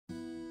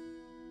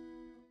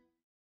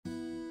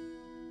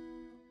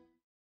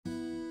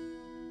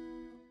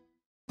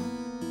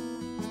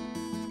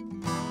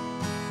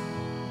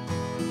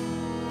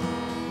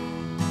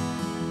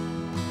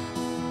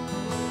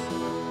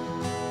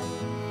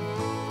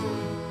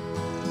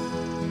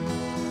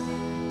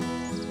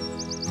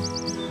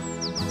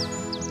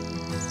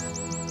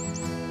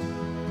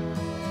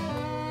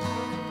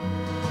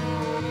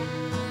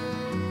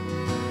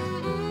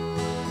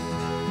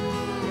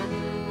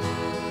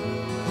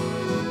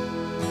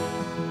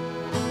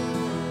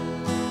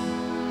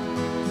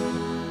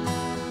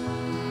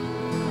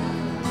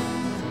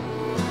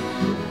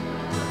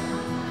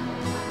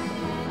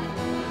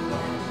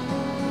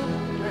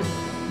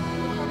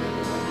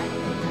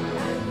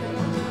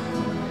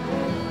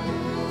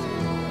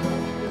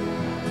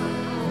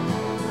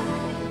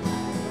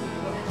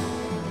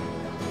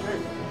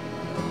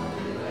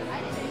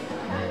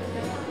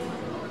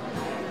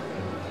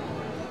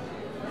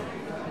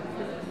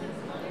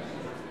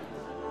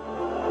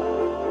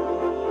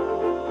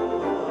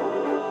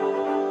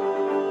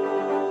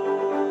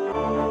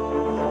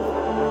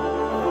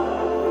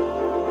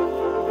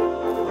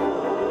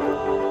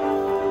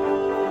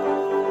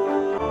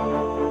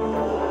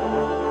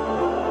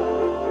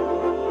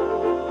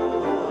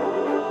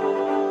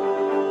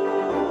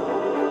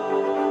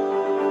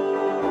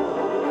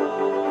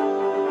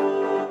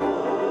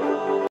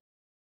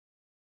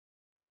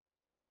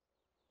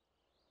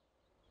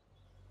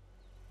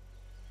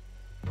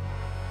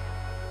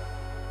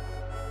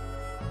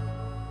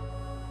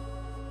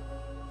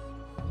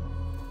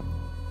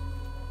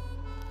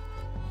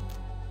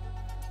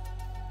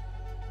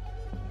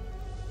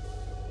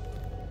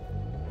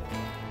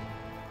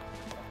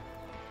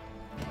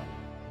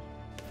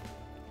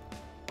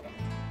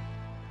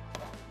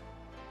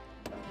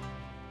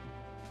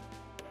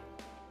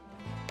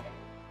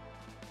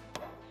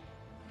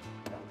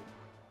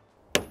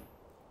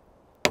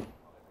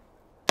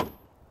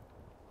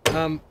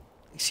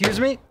Excuse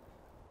me?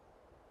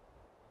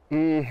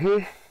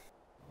 Mm-hmm.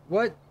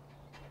 What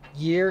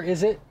year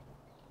is it?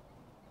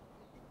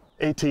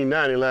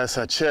 1890 last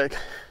I checked.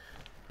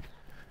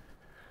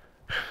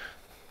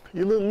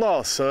 You a little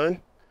lost,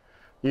 son.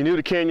 You new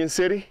to Canyon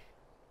City?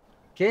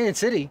 Canyon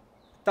City?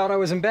 Thought I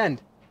was in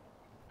Bend.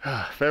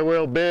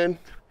 Farewell, Bend.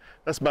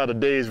 That's about a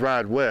day's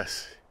ride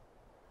west.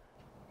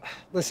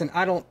 Listen,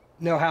 I don't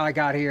know how I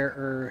got here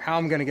or how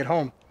I'm gonna get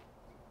home.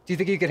 Do you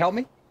think you could help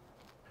me?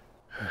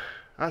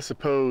 I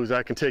suppose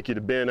I can take you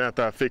to Bend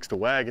after I fix the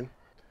wagon.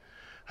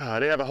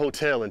 They have a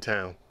hotel in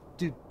town.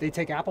 Do they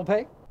take Apple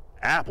Pay?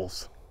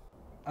 Apples?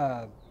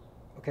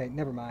 Okay,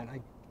 never mind.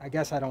 I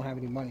guess I don't have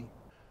any money.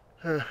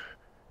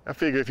 I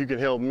figure if you can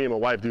help me and my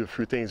wife do a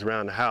few things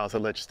around the house,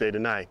 I'll let you stay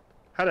tonight.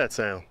 How'd that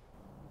sound?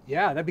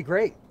 Yeah, that'd be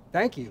great.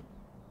 Thank you.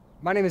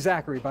 My name is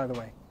Zachary, by the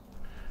way.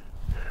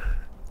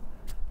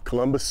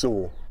 Louisa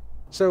Sewell.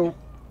 So,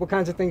 what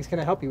kinds of things can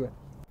I help you with?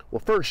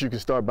 Well, first you can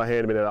start by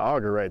handing me that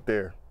auger right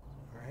there.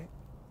 All right.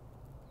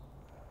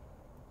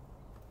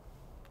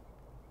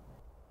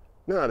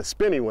 No, the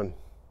spinny one.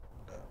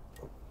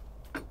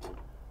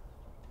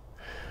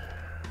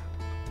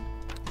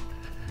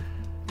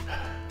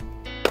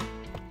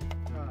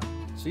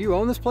 So you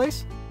own this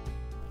place?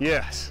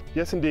 Yes,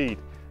 yes indeed.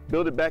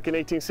 Built it back in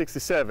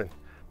 1867.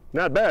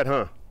 Not bad,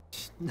 huh?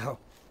 No,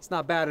 it's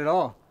not bad at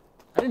all.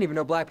 I didn't even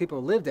know black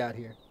people lived out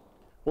here.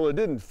 Well, it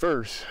didn't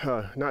first,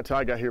 not till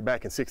I got here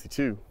back in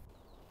 '62.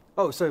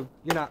 Oh, so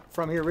you're not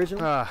from here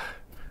originally?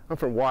 I'm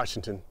from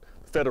Washington,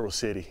 federal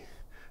city.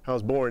 I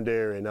was born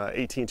there in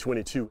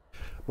 1822.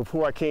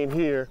 Before I came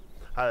here,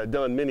 I had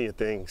done many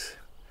things.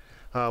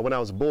 When I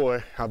was a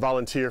boy, I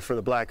volunteered for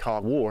the Black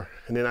Hawk War,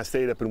 and then I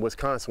stayed up in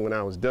Wisconsin when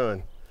I was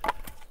done.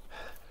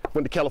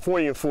 Went to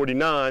California in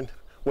 '49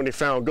 when they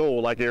found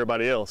gold like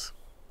everybody else.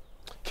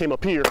 Came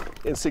up here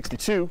in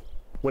 '62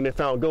 when they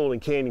found gold in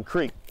Canyon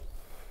Creek.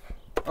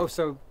 Oh,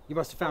 so you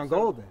must have found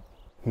gold then?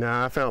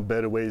 Nah, I found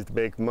better ways to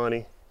make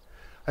money.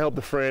 I helped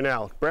a friend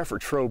out,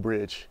 Bradford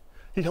Trowbridge.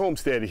 He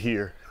homesteaded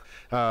here.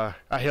 I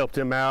helped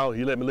him out,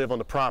 he let me live on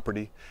the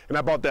property, and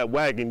I bought that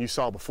wagon you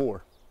saw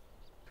before.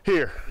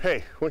 Here, hey,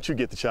 why don't you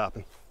get the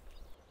chopping?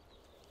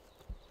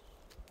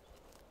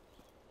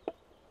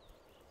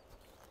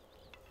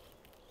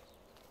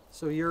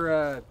 So you're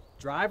a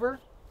driver?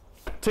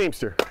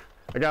 Teamster.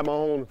 I got my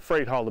own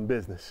freight hauling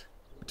business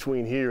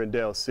between here and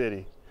Del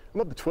City.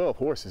 I'm up to 12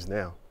 horses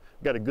now.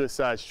 Got a good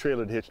sized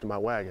trailer to hitch to my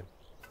wagon.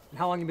 And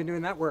how long you been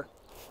doing that work?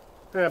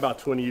 About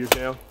 20 years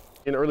now.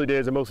 In the early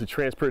days, I mostly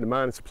transported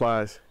mining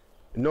supplies.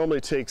 It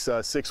normally takes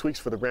 6 weeks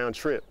for the round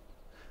trip.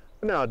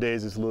 But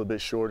nowadays, it's a little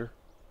bit shorter.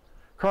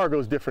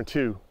 Cargo's different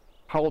too.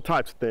 All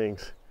types of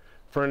things.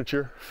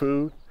 Furniture,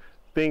 food,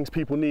 things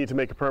people need to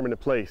make a permanent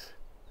place.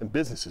 And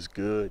business is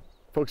good.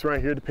 Folks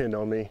around here depend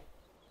on me.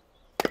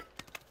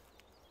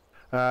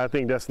 I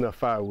think that's enough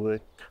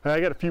firewood. I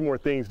got a few more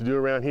things to do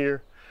around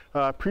here.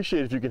 I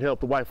appreciate if you can help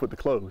the wife with the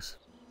clothes.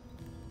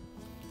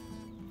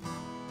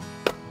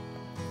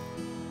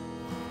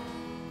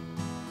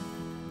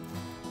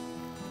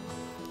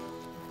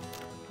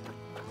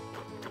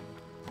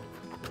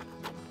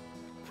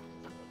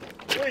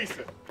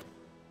 Lisa,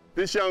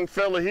 this young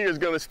fella here is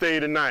gonna stay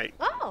tonight.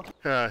 Oh.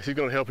 She's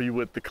gonna help you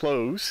with the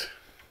clothes.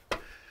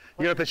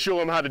 You have to show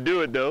him how to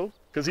do it though,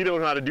 because he don't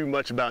know how to do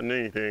much about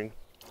anything.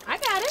 I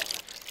got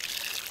it.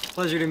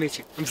 Pleasure to meet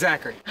you. I'm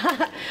Zachary.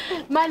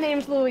 My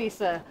name's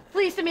Louisa.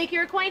 Pleased to make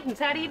your acquaintance.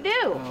 How do you do?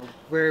 Oh,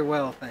 very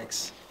well,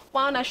 thanks.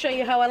 Why don't I show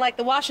you how I like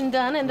the washing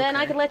done, and then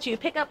I can let you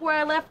pick up where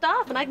I left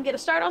off, and I can get a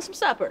start on some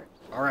supper.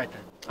 All right,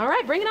 then. All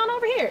right, bring it on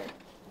over here.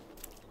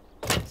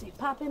 So you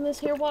pop in this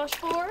here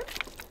washboard.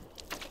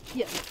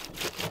 You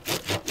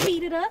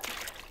beat it up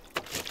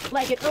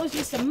like it owes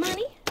you some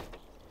money.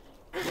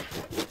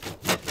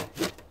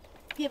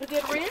 Give it a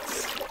good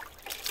rinse.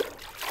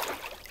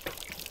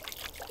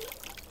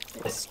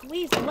 And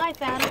squeeze the life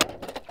out of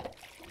it.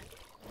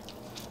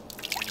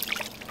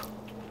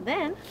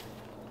 Then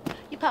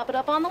you pop it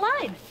up on the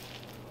line.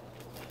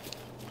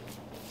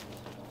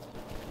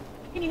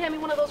 Can you hand me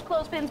one of those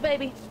clothespins,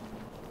 baby?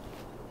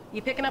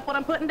 You picking up what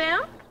I'm putting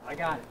down? I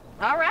got it.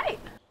 All right.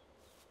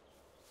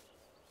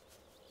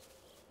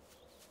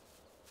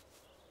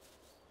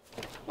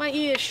 Why don't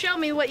you show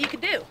me what you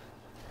could do?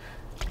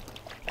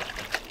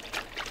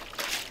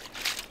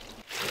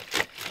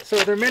 So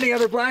are there many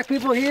other black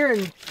people here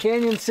in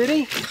Canyon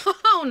City?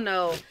 Oh,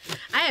 no.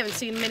 I haven't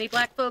seen many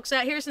black folks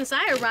out here since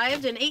I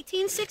arrived in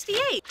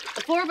 1868.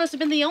 The four of us have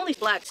been the only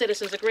black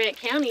citizens of Grant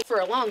County for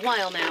a long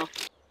while now.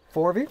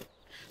 4 of you?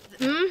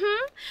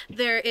 Mm-hmm.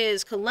 There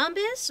is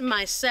Columbus,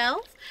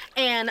 myself,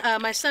 and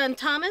my son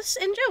Thomas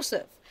and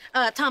Joseph.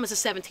 Thomas is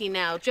 17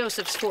 now.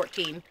 Joseph's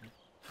 14.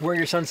 Where are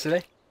your sons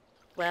today?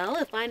 Well,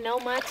 if I know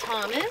my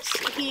Thomas,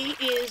 he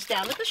is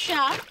down at the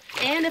shop.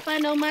 And if I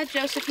know my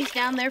Joseph, he's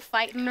down there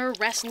fighting or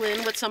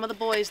wrestling with some of the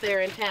boys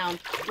there in town.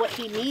 What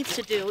he needs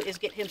to do is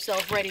get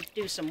himself ready to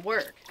do some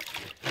work.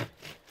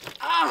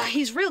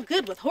 He's real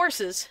good with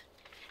horses.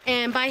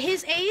 And by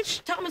his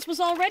age, Thomas was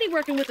already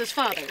working with his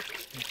father.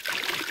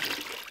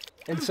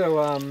 And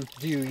so,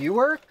 do you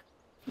work?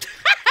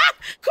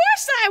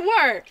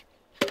 work.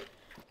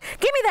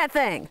 Give me that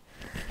thing.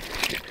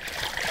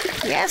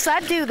 Yes, I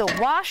do the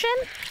washing.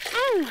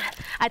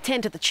 I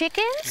tend to the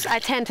chickens, I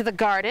tend to the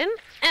garden,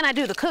 and I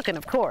do the cooking,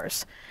 of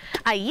course.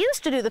 I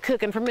used to do the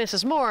cooking for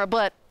Mrs. Moore,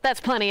 but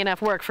that's plenty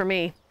enough work for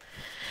me.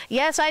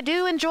 Yes, I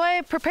do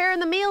enjoy preparing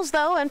the meals,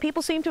 though, and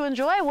people seem to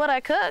enjoy what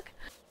I cook.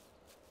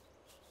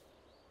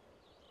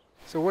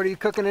 So what are you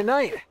cooking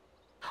tonight?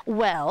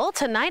 Well,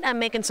 tonight I'm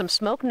making some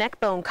smoked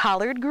neckbone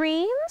collard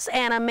greens,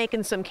 and I'm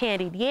making some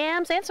candied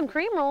yams and some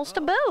cream rolls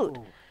to boot.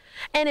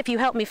 And if you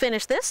help me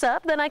finish this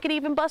up, then I could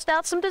even bust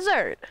out some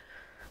dessert.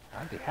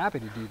 I'd be happy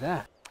to do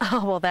that.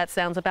 Oh, well, that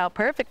sounds about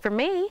perfect for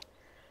me.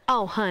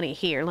 Oh, honey,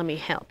 here, let me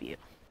help you.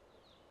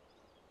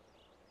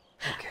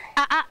 Okay.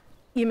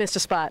 You missed a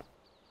spot.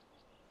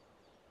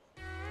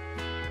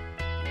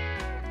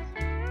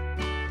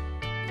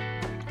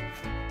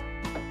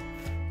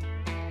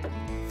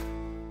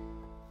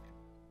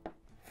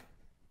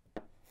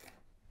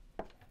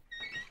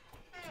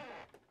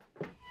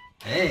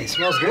 Hey,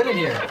 smells good in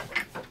here.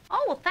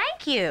 Oh, well,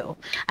 thank you.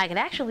 I could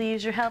actually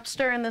use your help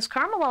stirring this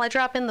caramel while I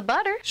drop in the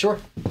butter. Sure.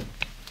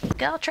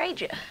 I'll trade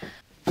you.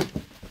 Where'd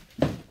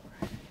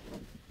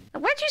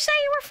you say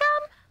you were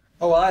from?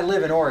 Oh, well, I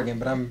live in Oregon,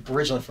 but I'm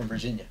originally from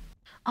Virginia.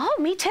 Oh,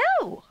 me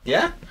too.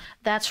 Yeah?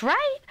 That's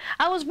right.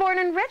 I was born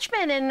in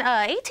Richmond in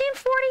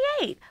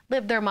 1848.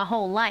 Lived there my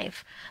whole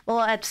life.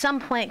 Well, at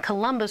some point,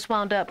 Columbus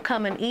wound up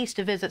coming east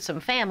to visit some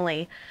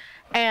family.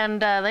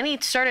 And then he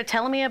started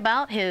telling me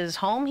about his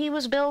home he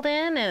was built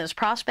in and his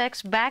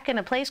prospects back in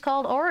a place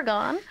called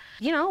Oregon.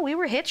 You know, we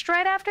were hitched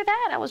right after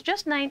that. I was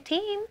just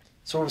 19.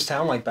 So what was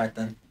town like back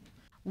then?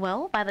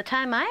 Well, by the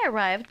time I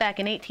arrived back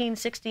in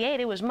 1868,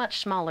 it was much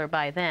smaller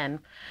by then.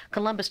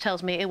 Columbus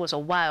tells me it was a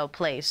wild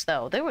place,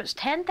 though. There was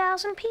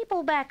 10,000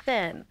 people back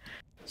then.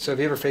 So have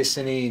you ever faced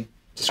any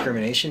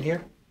discrimination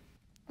here?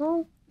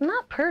 Well,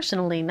 not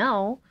personally,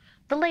 no.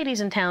 The ladies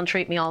in town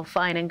treat me all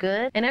fine and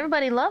good, and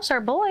everybody loves our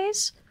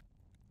boys.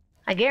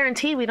 I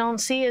guarantee we don't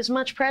see as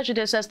much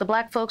prejudice as the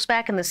black folks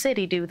back in the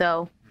city do,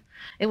 though.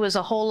 It was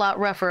a whole lot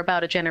rougher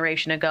about a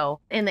generation ago.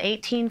 In the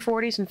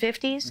 1840s and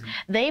 50s,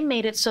 they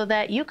made it so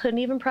that you couldn't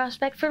even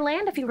prospect for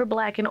land if you were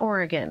black in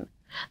Oregon.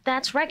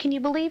 That's right, can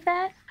you believe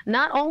that?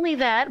 Not only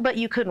that, but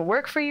you couldn't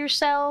work for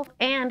yourself,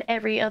 and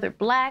every other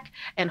black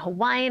and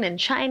Hawaiian and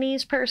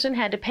Chinese person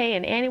had to pay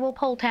an annual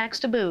poll tax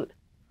to boot.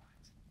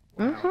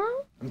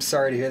 Wow. I'm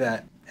sorry to hear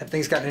that. Have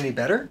things gotten any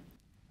better?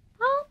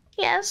 Well,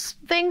 yes,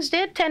 things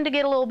did tend to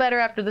get a little better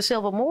after the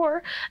Civil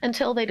War,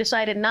 until they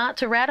decided not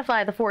to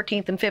ratify the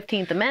 14th and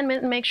 15th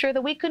Amendment and make sure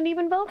that we couldn't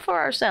even vote for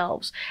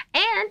ourselves.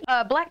 And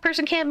a black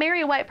person can't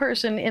marry a white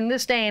person in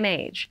this day and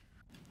age.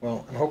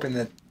 Well, I'm hoping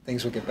that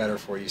things will get better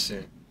for you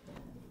soon.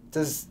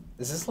 Does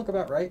this look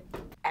about right?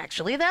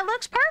 Actually, that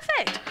looks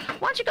perfect.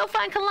 Why don't you go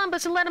find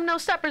Columbus and let him know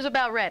supper's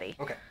about ready?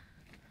 Okay.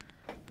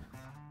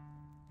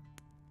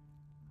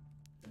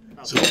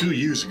 So 2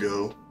 years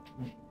ago,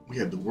 we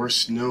had the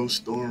worst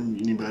snowstorm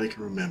anybody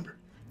can remember.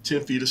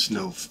 10 feet of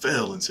snow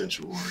fell in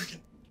Central Oregon.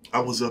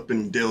 I was up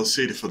in Dale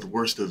City for the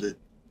worst of it.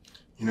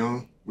 You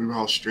know, we were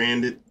all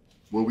stranded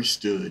where we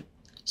stood.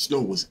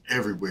 Snow was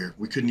everywhere.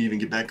 We couldn't even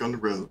get back on the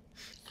road.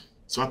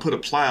 So I put a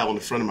plow on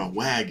the front of my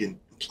wagon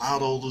and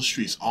plowed all those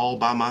streets all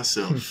by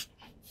myself.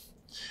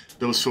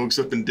 Those folks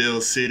up in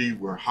Dale City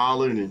were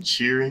hollering and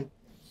cheering.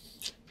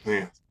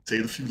 Man,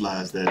 saved a few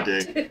lives that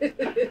day.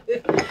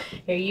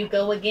 Here you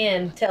go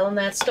again, telling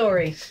that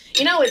story.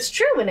 You know, it's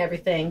true and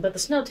everything, but the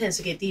snow tends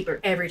to get deeper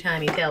every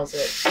time he tells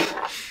it.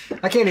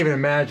 I can't even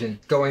imagine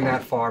going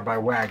that far by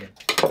wagon.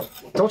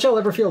 Don't y'all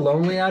ever feel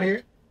lonely out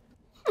here?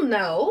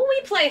 No,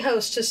 we play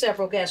host to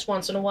several guests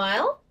once in a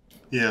while.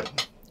 Yeah,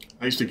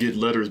 I used to get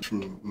letters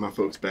from my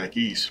folks back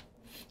east.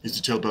 Used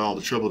to tell about all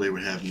the trouble they were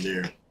having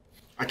there.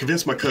 I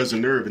convinced my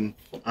cousin Irvin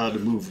to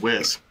move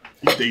west.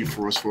 He stayed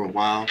for us for a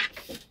while.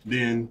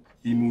 Then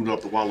he moved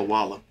up to Walla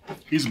Walla.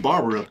 He's a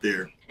barber up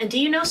there. And do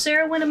you know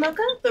Sarah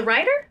Winnemucca, the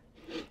writer?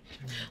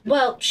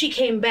 Well, she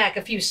came back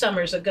a few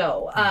summers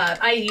ago.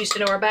 I used to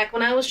know her back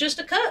when I was just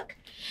a cook.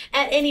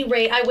 At any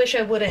rate, I wish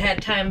I would have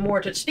had time more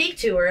to speak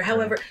to her.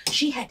 However,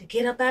 she had to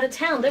get up out of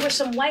town. There was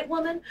some white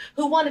woman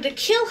who wanted to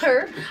kill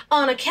her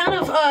on account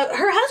of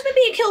her husband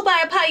being killed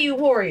by a Paiute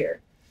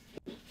warrior.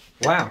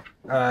 Wow.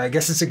 I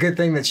guess it's a good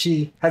thing that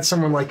she had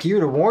someone like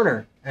you to warn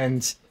her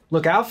and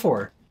look out for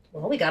her.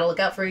 Well, we gotta look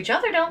out for each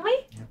other, don't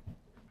we?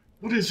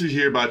 What is it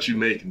here about you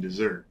making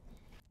dessert?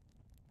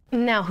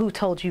 Now, who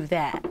told you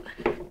that?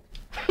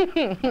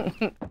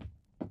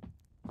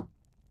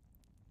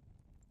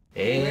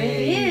 Hey, There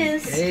it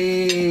is.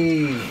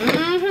 Hey.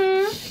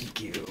 Mm-hmm.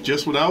 Thank you.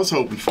 Just what I was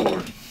hoping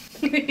for.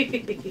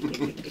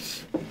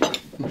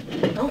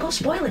 Don't go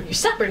spoiling your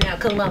supper now,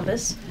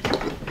 Columbus.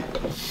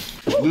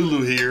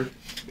 Lulu here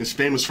is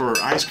famous for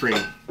her ice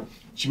cream.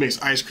 She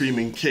makes ice cream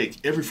and cake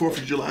every 4th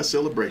of July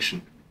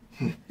celebration.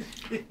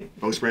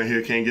 Folks around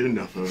here can't get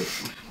enough of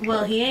it.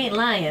 Well, he ain't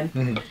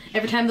lying.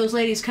 Every time those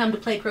ladies come to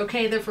play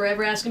croquet, they're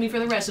forever asking me for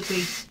the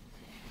recipe.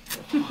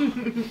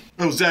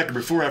 Oh, Zachary,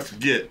 before I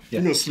forget,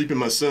 you're gonna sleep in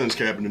my son's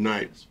cabin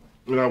tonight.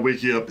 And I'll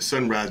wake you up at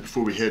sunrise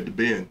before we head to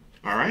bed.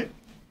 All right?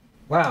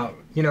 Wow,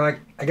 you know,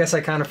 I guess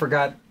I kind of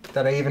forgot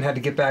that I even had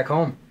to get back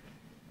home.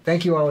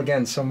 Thank you all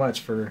again so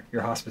much for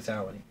your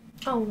hospitality.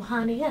 Oh,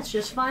 honey, that's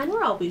just fine.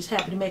 We're always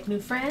happy to make new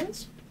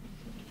friends.